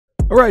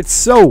Alright,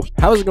 so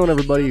how's it going,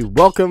 everybody?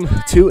 Welcome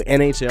to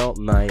NHL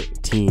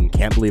 19.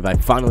 Can't believe I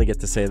finally get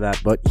to say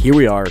that, but here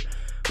we are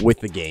with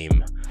the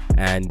game.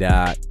 And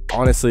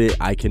honestly,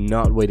 I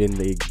cannot wait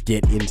to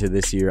get into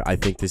this year. I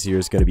think this year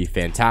is going to be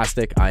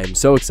fantastic. I am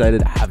so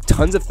excited. I have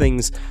tons of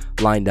things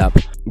lined up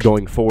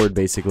going forward,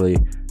 basically,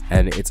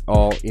 and it's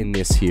all in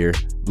this here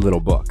little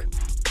book.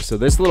 So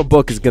this little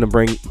book is going to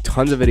bring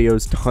tons of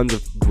videos, tons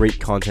of great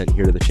content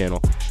here to the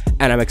channel,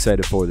 and I'm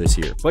excited for this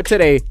year. But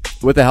today,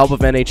 with the help of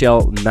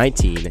NHL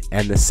 19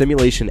 and the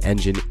simulation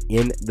engine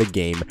in the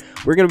game,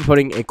 we're going to be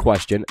putting a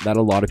question that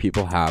a lot of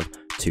people have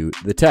to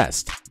the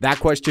test. That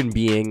question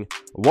being,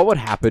 what would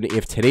happen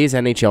if today's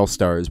NHL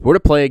stars were to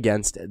play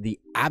against the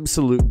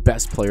absolute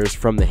best players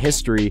from the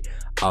history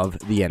of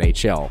the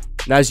NHL?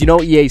 Now, as you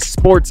know, EA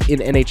Sports in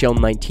NHL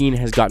 19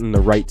 has gotten the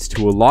rights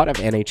to a lot of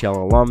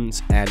NHL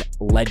alums and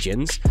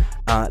legends.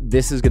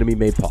 This is going to be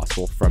made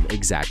possible from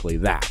exactly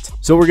that.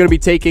 So we're going to be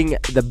taking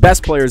the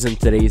best players in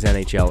today's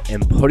NHL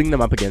and putting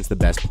them up against the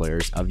best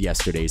players of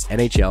yesterday's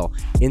NHL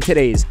in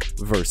today's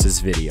versus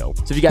video.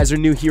 So if you guys are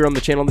new here on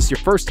the channel, this is your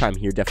first time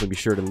here, definitely be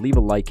sure to leave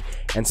a like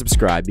and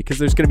subscribe, because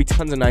there's going to be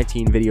tons of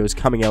 19 videos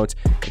coming out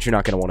that you're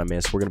not going to want to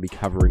miss. We're going to be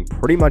covering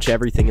pretty much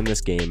everything in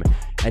this game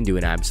and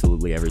doing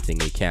absolutely everything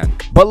we can.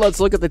 But let's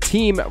look at the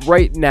team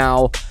right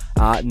now,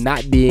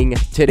 not being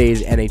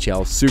today's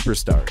NHL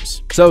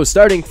superstars. So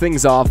starting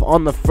things off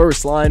on the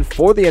first line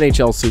for the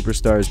NHL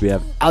superstars, we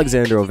have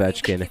Alexander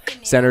Ovechkin,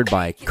 centered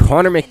by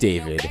Connor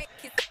McDavid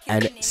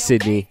and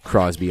Sidney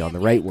Crosby on the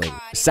right wing.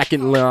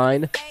 Second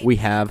line, we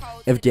have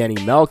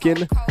Evgeny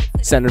Malkin,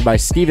 centered by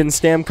Steven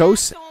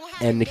Stamkos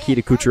and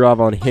Nikita Kucherov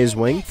on his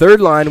wing.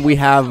 Third line, we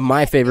have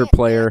my favorite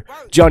player,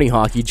 Johnny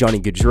Hockey, Johnny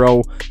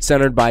Gaudreau,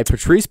 centered by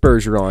Patrice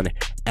Bergeron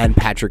and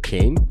Patrick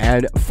Kane.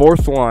 And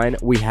fourth line,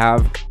 we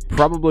have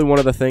probably one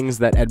of the things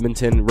that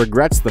Edmonton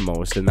regrets the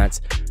most, and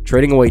that's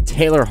trading away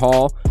Taylor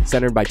Hall,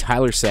 centered by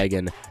Tyler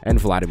Seguin and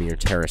Vladimir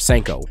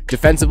Tarasenko.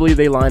 Defensively,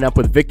 they line up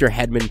with Victor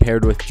Hedman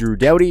paired with Drew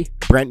Doughty,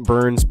 Brent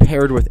Burns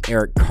paired with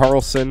Erik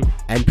Karlsson,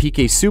 and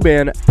PK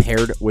Subban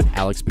paired with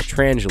Alex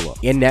Pietrangelo.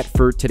 In net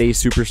for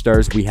today's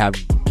superstars, we have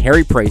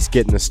Carey Price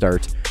getting the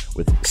start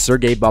with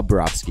Sergei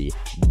Bobrovsky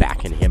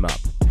backing him up.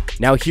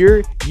 Now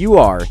here you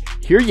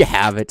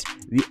have it,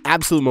 the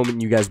absolute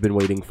moment you guys have been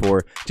waiting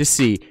for, to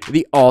see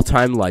the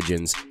all-time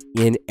legends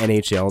in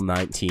NHL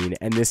 19,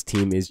 and this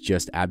team is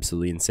just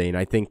absolutely insane.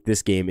 I think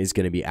this game is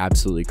going to be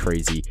absolutely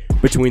crazy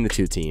between the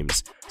two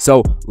teams.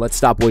 So let's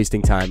stop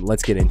wasting time,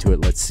 let's get into it,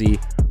 let's see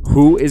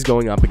who is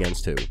going up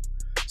against who.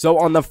 So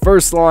on the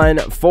first line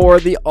for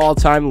the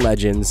all-time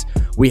legends,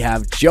 we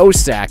have Joe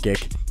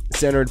Sakic,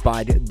 centered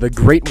by the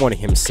great one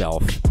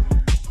himself,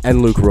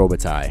 and Luc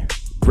Robitaille.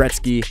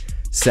 Gretzky,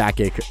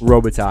 Sakic,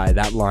 Robitaille,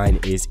 that line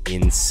is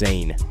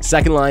insane.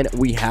 Second line,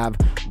 we have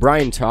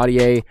Brian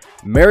Trottier,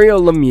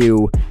 Mario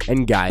Lemieux,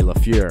 and Guy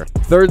Lafleur.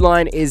 Third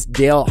line is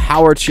Dale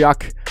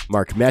Hawerchuk,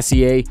 Mark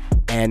Messier,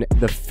 and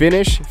the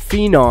Finnish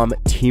phenom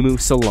Teemu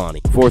Selanne.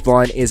 Fourth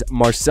line is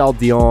Marcel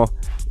Dion,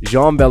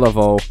 Jean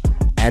Beliveau,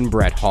 and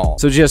Brett Hall.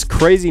 So just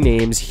crazy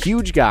names,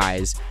 huge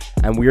guys,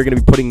 and we are going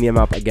to be putting them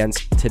up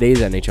against today's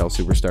NHL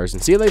superstars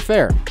and see how they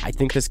fare. I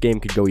think this game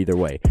could go either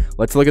way.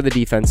 Let's look at the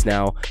defense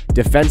now.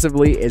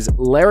 Defensively is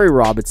Larry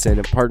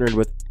Robinson, partnered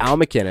with Al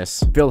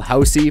MacInnis, Phil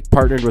Housey,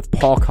 partnered with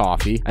Paul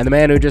Coffey, and the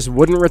man who just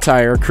wouldn't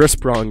retire, Chris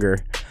Pronger,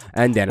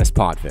 and Dennis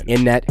Potvin.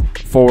 In net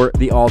for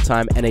the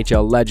all-time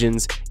NHL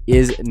legends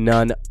is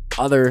none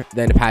other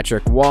than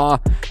Patrick Roy,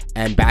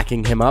 and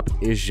backing him up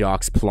is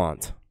Jacques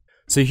Plante.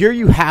 So here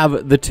you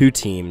have the two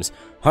teams,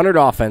 100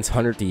 offense,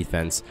 100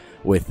 defense,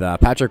 with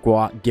Patrick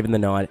Roy giving the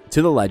nod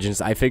to the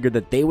legends. I figured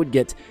that they would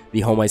get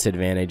the home ice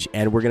advantage,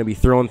 and we're going to be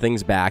throwing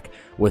things back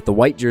with the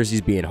white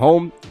jerseys being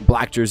home,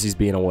 black jerseys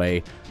being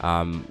away,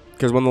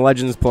 because when the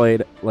legends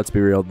played, let's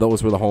be real,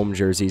 those were the home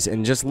jerseys,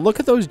 and just look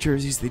at those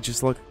jerseys. They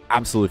just look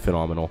absolutely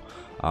phenomenal.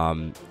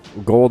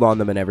 Gold on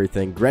them and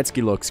everything.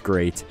 Gretzky looks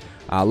great.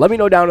 Let me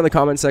know down in the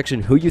comment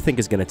section who you think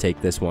is going to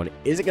take this one.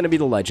 Is it going to be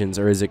the legends,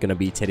 or is it going to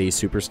be today's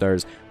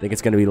superstars? I think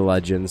it's going to be the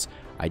legends.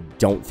 I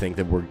don't think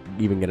that we're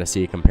even going to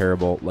see a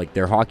comparable. Like,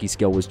 their hockey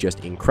skill was just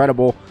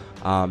incredible.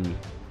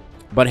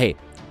 But hey,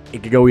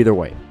 it could go either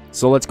way.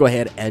 So let's go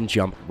ahead and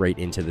jump right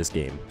into this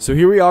game. So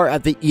here we are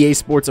at the EA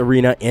Sports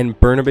Arena in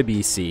Burnaby,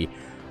 BC,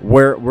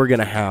 where we're going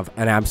to have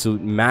an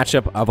absolute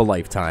matchup of a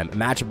lifetime, a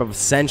matchup of a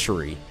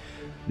century.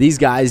 These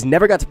guys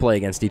never got to play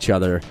against each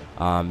other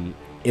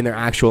in their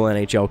actual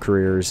NHL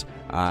careers,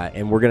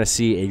 and we're going to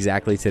see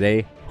exactly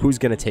today who's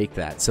going to take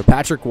that. So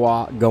Patrick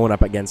Roy going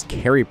up against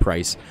Carey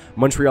Price,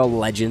 Montreal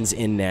legends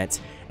in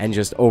net, and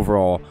just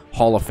overall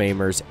Hall of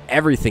Famers,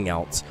 everything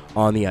else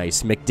on the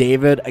ice.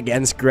 McDavid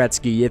against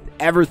Gretzky. You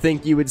ever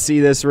think you would see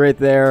this right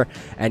there?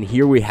 And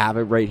here we have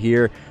it right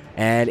here.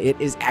 And it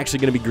is actually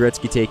going to be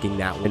Gretzky taking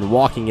that one,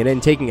 walking it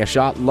in, taking a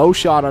shot, low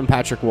shot on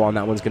Patrick Roy, and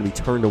that one's going to be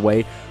turned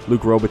away.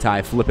 Luc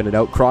Robitaille flipping it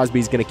out.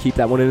 Crosby's going to keep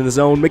that one in the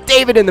zone.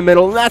 McDavid in the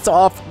middle, and that's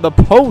off the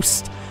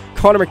post.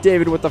 Connor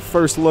McDavid with the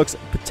first looks,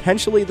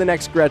 potentially the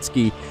next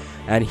Gretzky.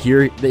 And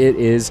here it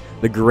is,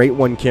 the great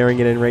one carrying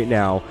it in right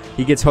now.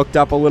 He gets hooked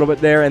up a little bit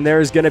there, and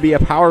there's going to be a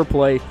power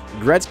play.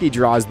 Gretzky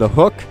draws the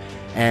hook,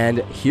 and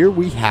here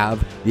we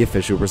have the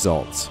official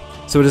results.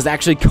 So it is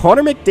actually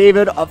Connor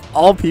McDavid, of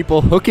all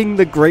people, hooking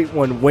the great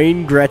one,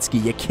 Wayne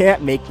Gretzky. You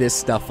can't make this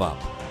stuff up.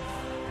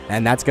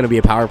 And that's going to be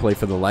a power play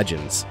for the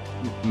Legends.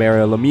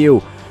 Mario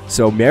Lemieux.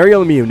 So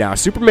Mario Lemieux now,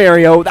 Super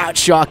Mario, that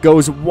shot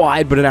goes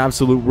wide, but an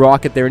absolute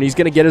rocket there, and he's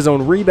going to get his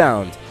own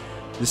rebound.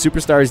 The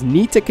Superstars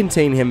need to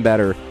contain him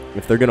better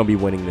if they're going to be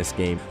winning this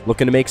game.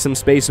 Looking to make some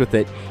space with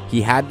it.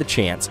 He had the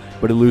chance,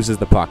 but he loses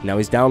the puck. Now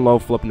he's down low,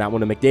 flipping that one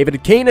to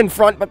McDavid. Kane in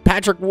front, but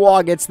Patrick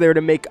Waugh gets there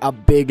to make a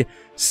big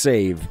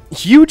save.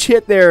 Huge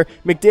hit there.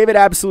 McDavid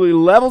absolutely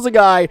levels a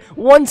guy.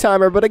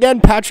 One-timer, but again,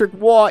 Patrick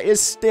Waugh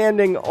is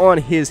standing on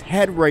his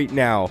head right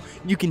now.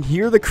 You can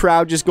hear the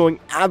crowd just going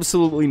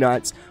absolutely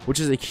nuts, which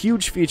is a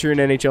huge feature in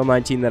NHL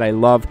 19 that I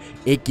love.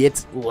 It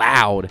gets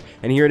loud.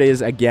 And here it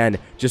is again,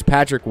 just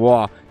Patrick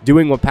Waugh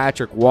doing what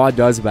Patrick Waugh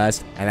does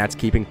best, and that's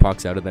keeping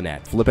pucks out of the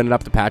net. Flipping it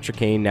up to Patrick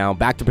Kane now,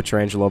 back to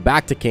Pietrangelo,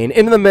 back to Kane,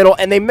 into the middle,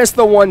 and they miss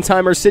the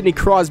one-timer. Sidney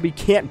Crosby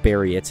can't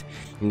bury it.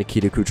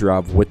 Nikita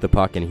Kucherov with the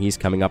puck, and he's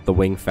coming up the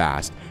wing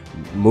fast.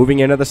 Moving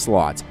into the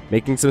slots,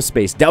 making some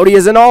space. Doughty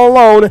isn't all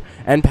alone,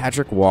 and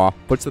Patrick Waugh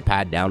puts the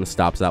pad down and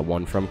stops that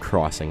one from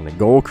crossing the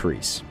goal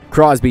crease.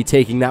 Crosby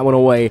taking that one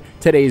away,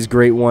 today's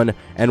great one,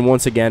 and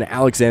once again,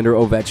 Alexander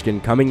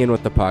Ovechkin coming in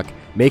with the puck,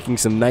 making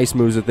some nice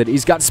moves with it.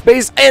 He's got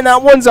space, and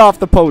that one's off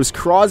the post.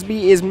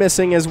 Crosby is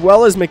missing as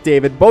well as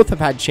McDavid. Both have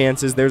had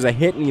chances. There's a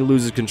hit, and he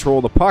loses control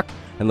of the puck,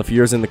 and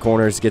Lafleur's in the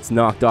corners, gets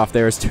knocked off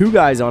there. There's two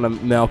guys on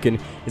him. Malkin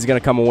is going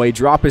to come away,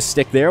 drop his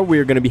stick there.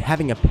 We're going to be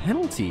having a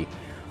penalty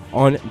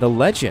on the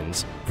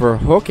Legends for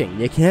hooking.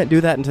 You can't do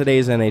that in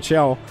today's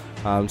NHL.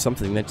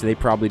 Something that they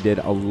probably did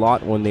a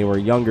lot when they were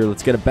younger.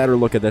 Let's get a better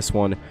look at this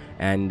one.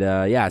 And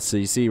yeah, so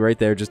you see right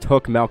there, just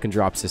hook, Malkin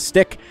drops his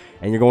stick,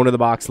 and you're going to the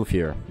box,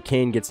 Lafleur.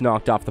 Kane gets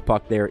knocked off the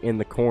puck there in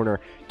the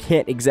corner.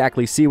 Can't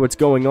exactly see what's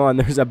going on.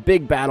 There's a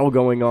big battle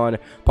going on.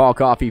 Paul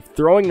Coffey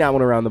throwing that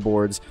one around the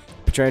boards.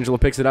 Pietrangelo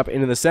picks it up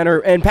into the center,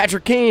 and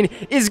Patrick Kane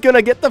is going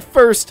to get the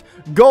first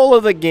goal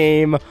of the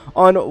game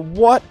on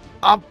what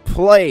a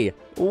play.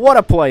 What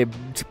a play.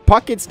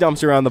 Puck gets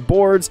dumped around the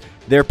boards.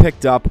 They're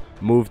picked up,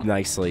 moved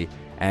nicely,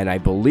 and I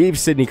believe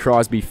Sidney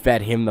Crosby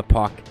fed him the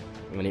puck,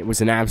 and it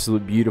was an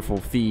absolute beautiful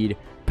feed.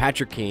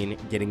 Patrick Kane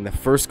getting the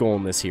first goal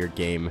in this here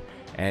game,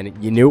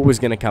 and you knew it was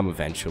going to come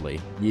eventually.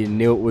 You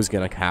knew it was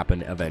going to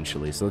happen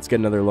eventually. So let's get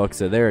another look.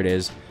 So there it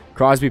is.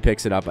 Crosby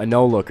picks it up, a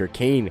no-looker.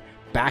 Kane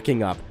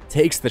backing up,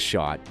 takes the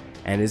shot,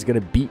 and is going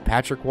to beat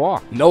Patrick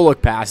Waugh.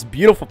 No-look pass,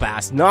 beautiful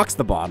pass, knocks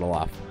the bottle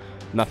off.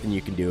 Nothing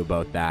you can do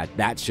about that.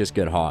 That's just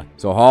good Hall.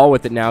 So Hall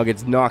with it now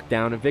gets knocked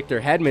down, and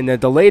Victor Hedman, a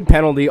delayed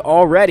penalty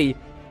already,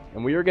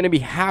 and we are going to be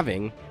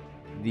having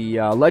the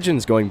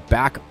Legends going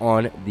back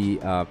on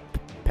the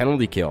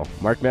penalty kill.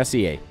 Mark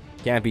Messier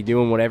can't be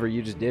doing whatever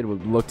you just did.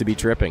 Would look to be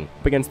tripping.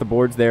 Up against the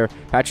boards there.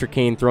 Patrick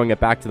Kane throwing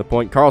it back to the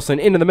point. Carlson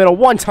into the middle.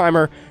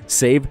 One-timer.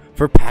 Save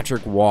for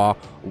Patrick Waugh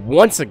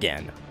once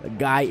again. The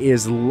guy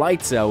is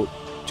lights out.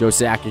 Joe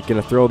Sakic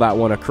going to throw that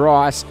one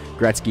across.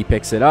 Gretzky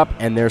picks it up,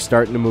 and they're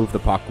starting to move the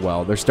puck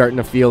well. They're starting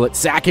to feel it.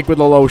 Sakic with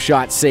a low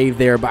shot save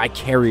there by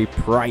Carey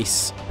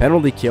Price.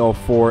 Penalty kill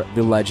for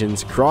the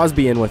Legends.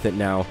 Crosby in with it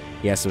now.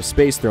 He has some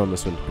space throwing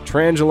this one to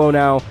Pietrangelo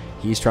now.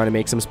 He's trying to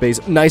make some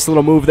space. Nice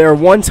little move there.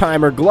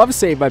 One-timer. Glove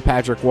save by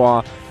Patrick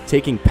Waugh,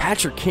 taking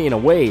Patrick Kane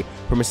away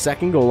from his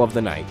second goal of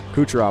the night.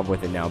 Kucherov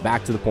with it now.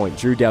 Back to the point.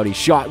 Drew Doughty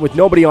shot with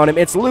nobody on him.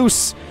 It's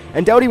loose.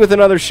 And Doughty with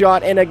another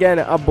shot. And again,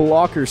 a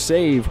blocker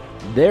save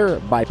there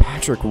by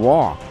Patrick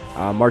Waugh.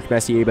 Mark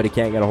Messier, but he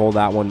can't get a hold of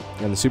that one.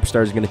 And the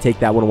Superstars are going to take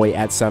that one away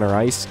at center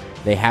ice.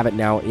 They have it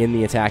now in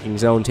the attacking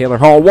zone. Taylor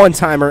Hall,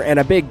 one-timer, and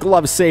a big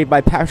glove save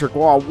by Patrick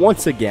Waugh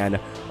once again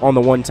on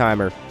the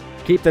one-timer.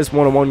 Keep this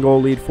 1-1 goal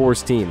lead for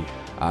his team.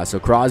 So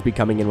Crosby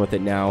coming in with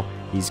it now.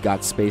 He's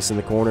got space in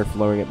the corner,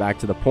 throwing it back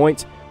to the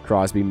point.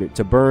 Crosby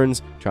to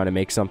Burns, trying to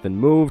make something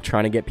move,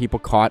 trying to get people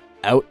caught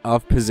out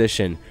of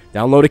position.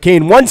 Down low to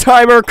Kane,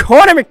 one-timer.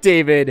 Connor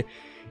McDavid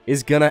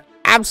is going to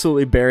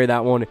absolutely bury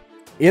that one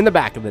in the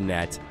back of the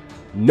net.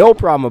 No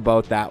problem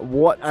about that.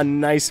 What a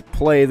nice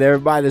play there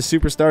by the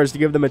Superstars to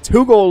give them a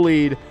 2-goal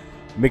lead.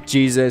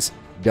 McJesus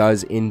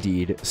does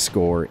indeed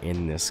score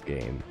in this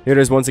game. Here it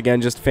is once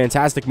again, just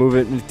fantastic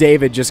movement.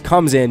 David just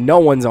comes in, no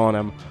one's on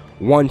him.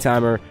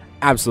 One-timer,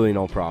 absolutely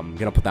no problem.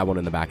 Gonna put that one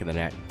in the back of the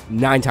net.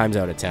 9 times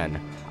out of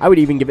 10. I would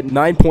even give it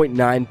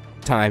 9.9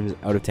 times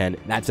out of 10.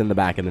 That's in the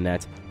back of the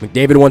net.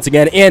 McDavid once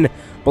again in.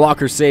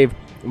 Blocker save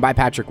by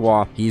Patrick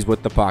Waugh. He's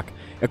with the puck.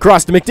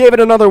 Across to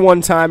McDavid, another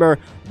one-timer.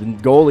 The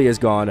goalie is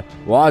gone.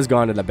 Waugh's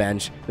gone to the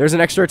bench. There's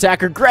an extra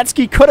attacker.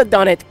 Gretzky could have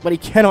done it, but he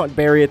cannot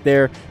bury it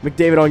there.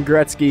 McDavid on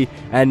Gretzky,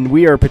 and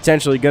we are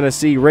potentially going to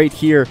see right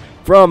here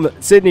from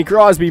Sidney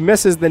Crosby.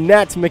 Misses the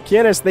net.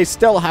 McInnes, they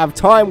still have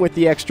time with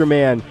the extra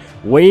man.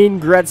 Wayne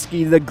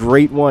Gretzky, the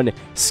great one,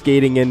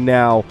 skating in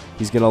now.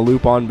 He's going to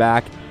loop on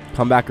back.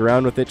 come back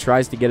around with it,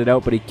 tries to get it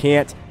out, but he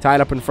can't. Tied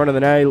up in front of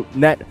the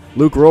net.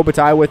 Luke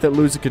Robitaille with it,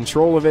 loses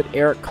control of it.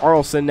 Erik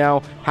Karlsson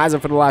now has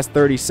it for the last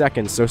 30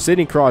 seconds. So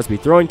Sidney Crosby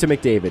throwing to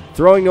McDavid,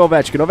 throwing to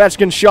Ovechkin.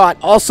 Ovechkin shot,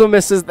 also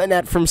misses the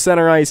net from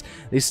center ice.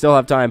 They still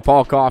have time.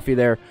 Paul Coffey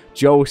there.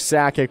 Joe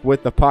Sakic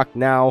with the puck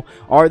now.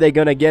 Are they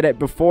going to get it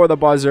before the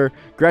buzzer?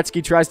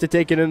 Gretzky tries to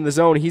take it in the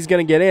zone. He's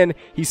going to get in.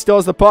 He still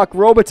has the puck.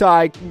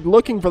 Robitaille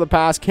looking for the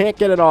pass. Can't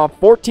get it off.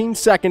 14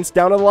 seconds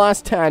down to the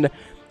last 10.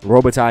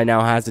 Robitaille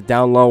now has it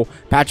down low.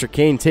 Patrick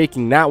Kane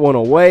taking that one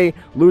away.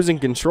 Losing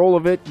control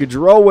of it.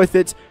 Gaudreau with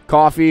it.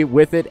 Coffey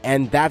with it.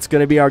 And that's going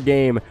to be our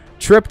game.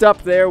 Tripped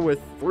up there with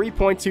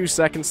 3.2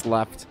 seconds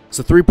left.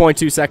 So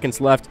 3.2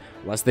 seconds left.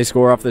 Unless they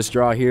score off this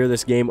draw here,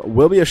 this game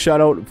will be a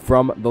shutout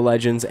from the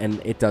Legends,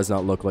 and it does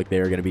not look like they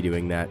are going to be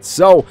doing that.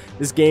 So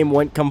this game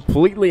went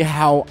completely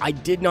how I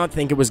did not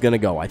think it was going to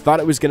go. I thought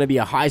it was going to be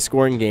a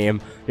high-scoring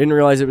game. Didn't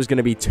realize it was going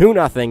to be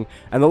 2-0,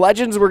 and the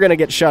Legends were going to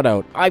get shut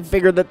out. I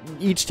figured that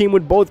each team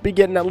would both be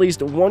getting at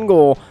least one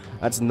goal.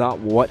 That's not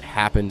what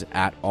happened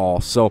at all.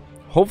 So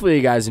hopefully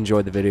you guys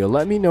enjoyed the video.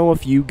 Let me know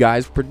if you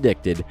guys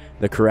predicted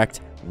the correct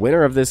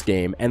winner of this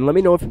game, and let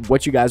me know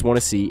what you guys want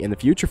to see in the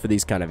future for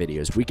these kind of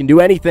videos. We can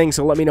do anything,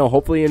 so let me know.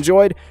 Hopefully you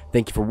enjoyed.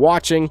 Thank you for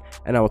watching,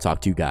 and I will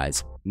talk to you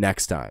guys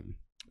next time.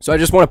 So I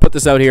just want to put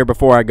this out here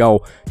before I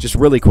go, just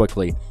really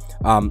quickly.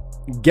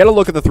 Get a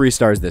look at the 3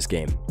 stars this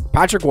game.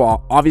 Patrick Roy,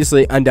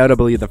 obviously,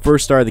 undoubtedly the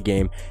first star of the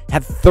game,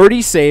 had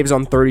 30 saves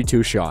on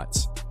 32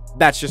 shots.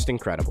 That's just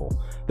incredible.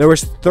 There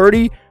was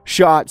 32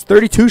 shots,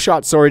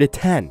 to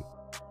 10.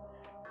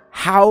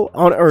 How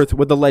on earth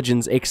would the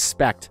Legends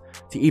expect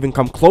to even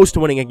come close to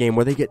winning a game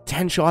where they get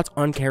 10 shots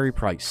on Carey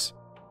Price?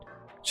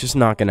 It's just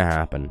not going to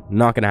happen.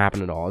 Not going to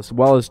happen at all. As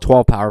well as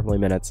 12 power play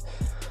minutes.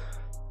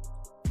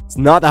 It's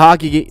not the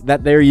hockey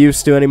that they're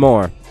used to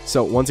anymore.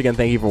 So once again,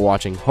 thank you for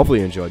watching. Hopefully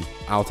you enjoyed.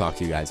 I'll talk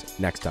to you guys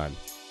next time.